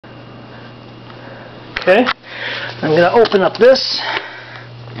Okay, I'm going to open up this.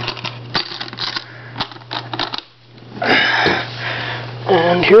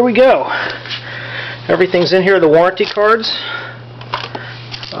 And here we go. Everything's in here, the warranty cards.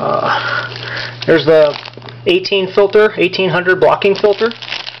 There's the 1800 blocking filter.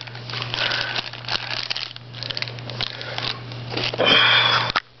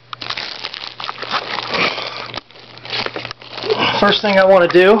 First thing I want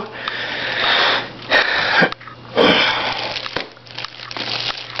to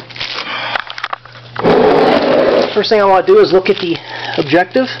do is look at the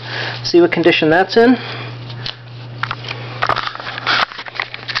objective, see what condition that's in.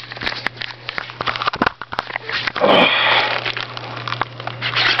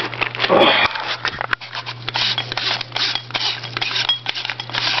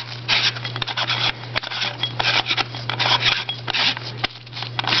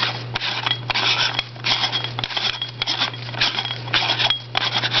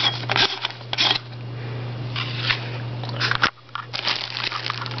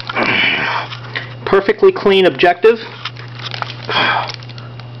 Perfectly clean objective.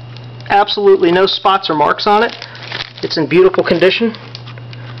 Absolutely no spots or marks on it. It's in beautiful condition.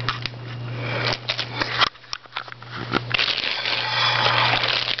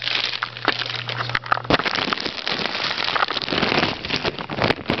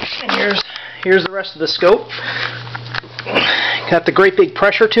 And here's the rest of the scope. Got the great big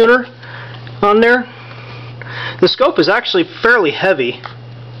pressure tuner on there. The scope is actually fairly heavy.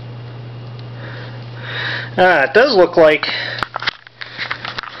 It does look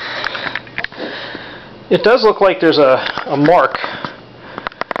like there's a mark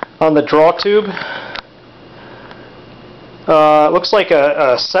on the draw tube. It looks like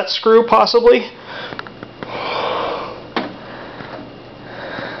a set screw, possibly.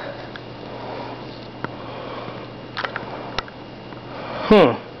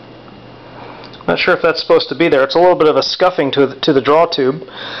 Not sure if that's supposed to be there. It's a little bit of a scuffing to the draw tube.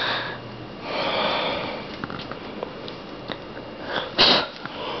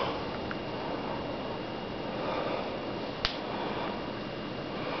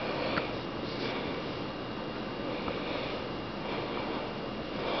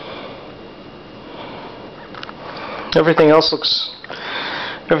 Everything else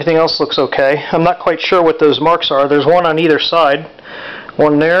looks okay. I'm not quite sure what those marks are. There's one on either side,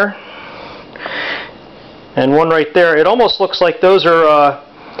 one there, and one right there. It almost looks like those are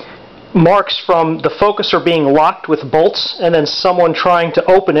marks from the focuser being locked with bolts, and then someone trying to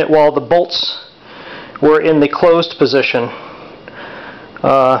open it while the bolts were in the closed position.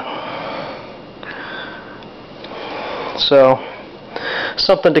 So,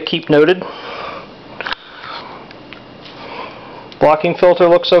 something to keep noted. Blocking filter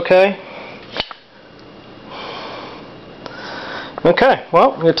looks okay. Okay,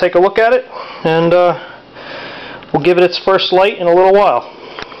 well, I'm going to take a look at it, and we'll give it its first light in a little while.